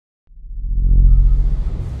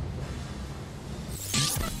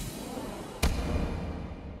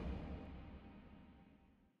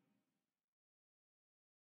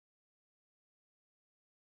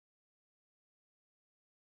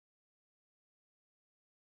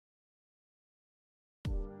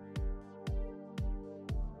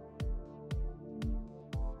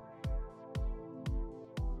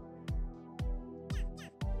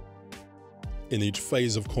In each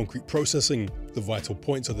phase of concrete processing, the vital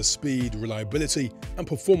points are the speed, reliability, and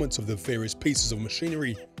performance of the various pieces of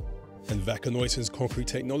machinery. And Wacker Neuson's concrete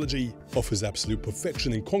technology offers absolute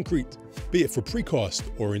perfection in concrete, be it for precast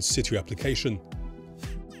or in situ application.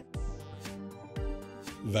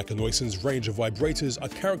 Wacker Neuson's range of vibrators are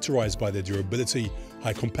characterized by their durability,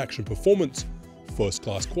 high compaction performance,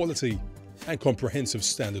 first-class quality, and comprehensive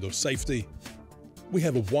standard of safety. We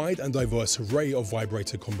have a wide and diverse array of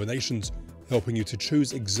vibrator combinations, helping you to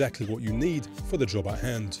choose exactly what you need for the job at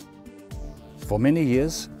hand. For many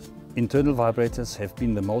years, internal vibrators have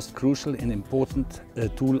been the most crucial and important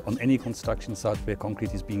tool on any construction site where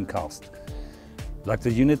concrete is being cast. Like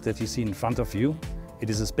the unit that you see in front of you, it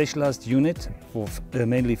is a specialized unit for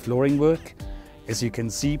mainly flooring work. As you can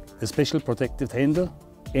see, a special protective handle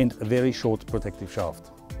and a very short protective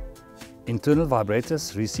shaft. Internal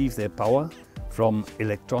vibrators receive their power from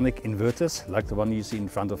electronic inverters, like the one you see in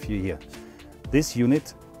front of you here. This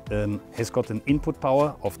unit has got an input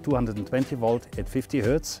power of 220 volt at 50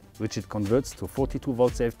 Hz, which it converts to 42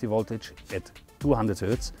 volt safety voltage at 200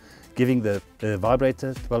 Hz, giving the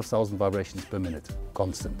vibrator 12,000 vibrations per minute,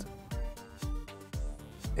 constant.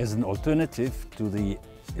 As an alternative to the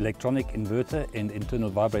electronic inverter and internal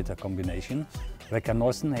vibrator combination, Wacker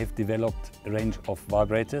Neuson have developed a range of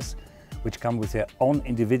vibrators which come with their own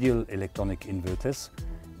individual electronic inverters.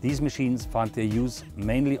 These machines find their use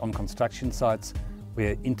mainly on construction sites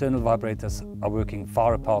where internal vibrators are working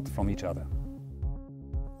far apart from each other.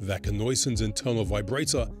 Wacker Neuson's internal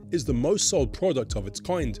vibrator is the most sold product of its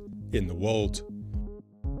kind in the world.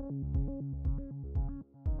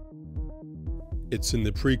 It's in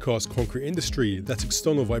the precast concrete industry that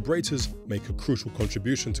external vibrators make a crucial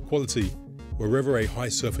contribution to quality. Wherever a high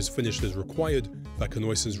surface finish is required, Wacker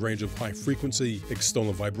Neuson's range of high-frequency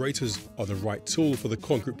external vibrators are the right tool for the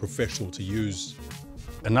concrete professional to use.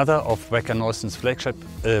 Another of Wacker Neuson's flagship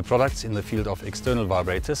products in the field of external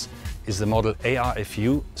vibrators is the model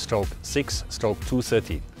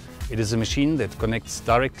ARFU/6/230. It is a machine that connects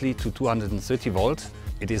directly to 230 volt.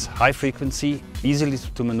 It is high frequency, easily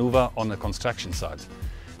to maneuver on a construction site.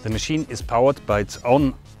 The machine is powered by its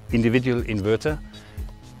own individual inverter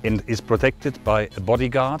and is protected by a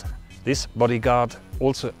bodyguard. This bodyguard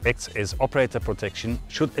also acts as operator protection.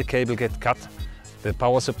 Should a cable get cut, the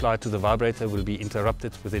power supply to the vibrator will be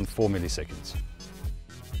interrupted within 4 milliseconds.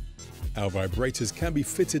 Our vibrators can be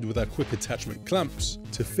fitted with our quick attachment clamps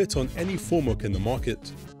to fit on any formwork in the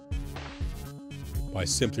market. By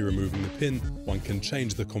simply removing the pin, one can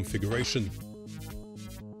change the configuration.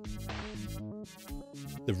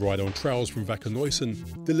 The ride-on trowels from Wacker Neuson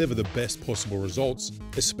deliver the best possible results,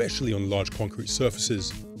 especially on large concrete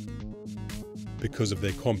surfaces. Because of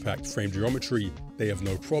their compact frame geometry, they have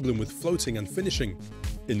no problem with floating and finishing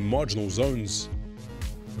in marginal zones.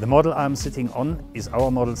 The model I'm sitting on is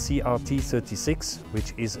our model CRT36,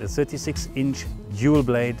 which is a 36-inch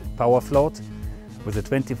dual-blade power float with a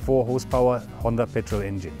 24 horsepower Honda petrol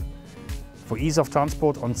engine. For ease of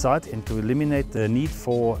transport on site and to eliminate the need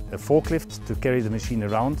for a forklift to carry the machine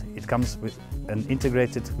around, it comes with an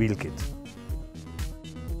integrated wheel kit.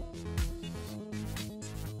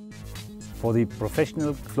 For the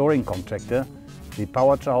professional flooring contractor, the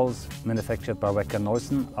power trowels manufactured by Wacker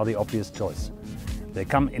Neuson are the obvious choice. They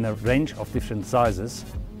come in a range of different sizes.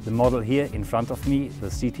 The model here in front of me, the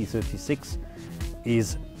CT36,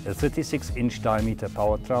 is a 36-inch diameter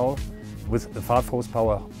power trowel with a 5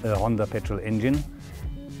 horsepower Honda petrol engine.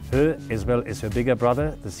 Her, as well as her bigger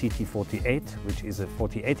brother, the CT48, which is a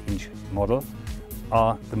 48-inch model,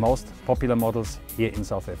 are the most popular models here in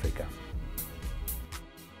South Africa.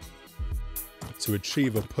 To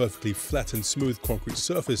achieve a perfectly flat and smooth concrete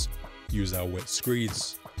surface, use our wet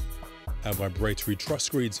screeds. Our vibratory truss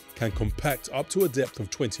screeds can compact up to a depth of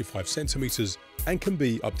 25 centimeters and can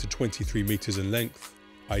be up to 23 meters in length,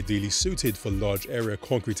 ideally suited for large area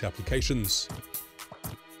concrete applications.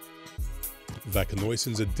 Wacker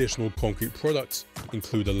Neuson's additional concrete products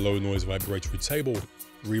include a low noise vibratory table,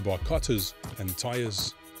 rebar cutters and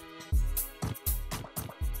tires.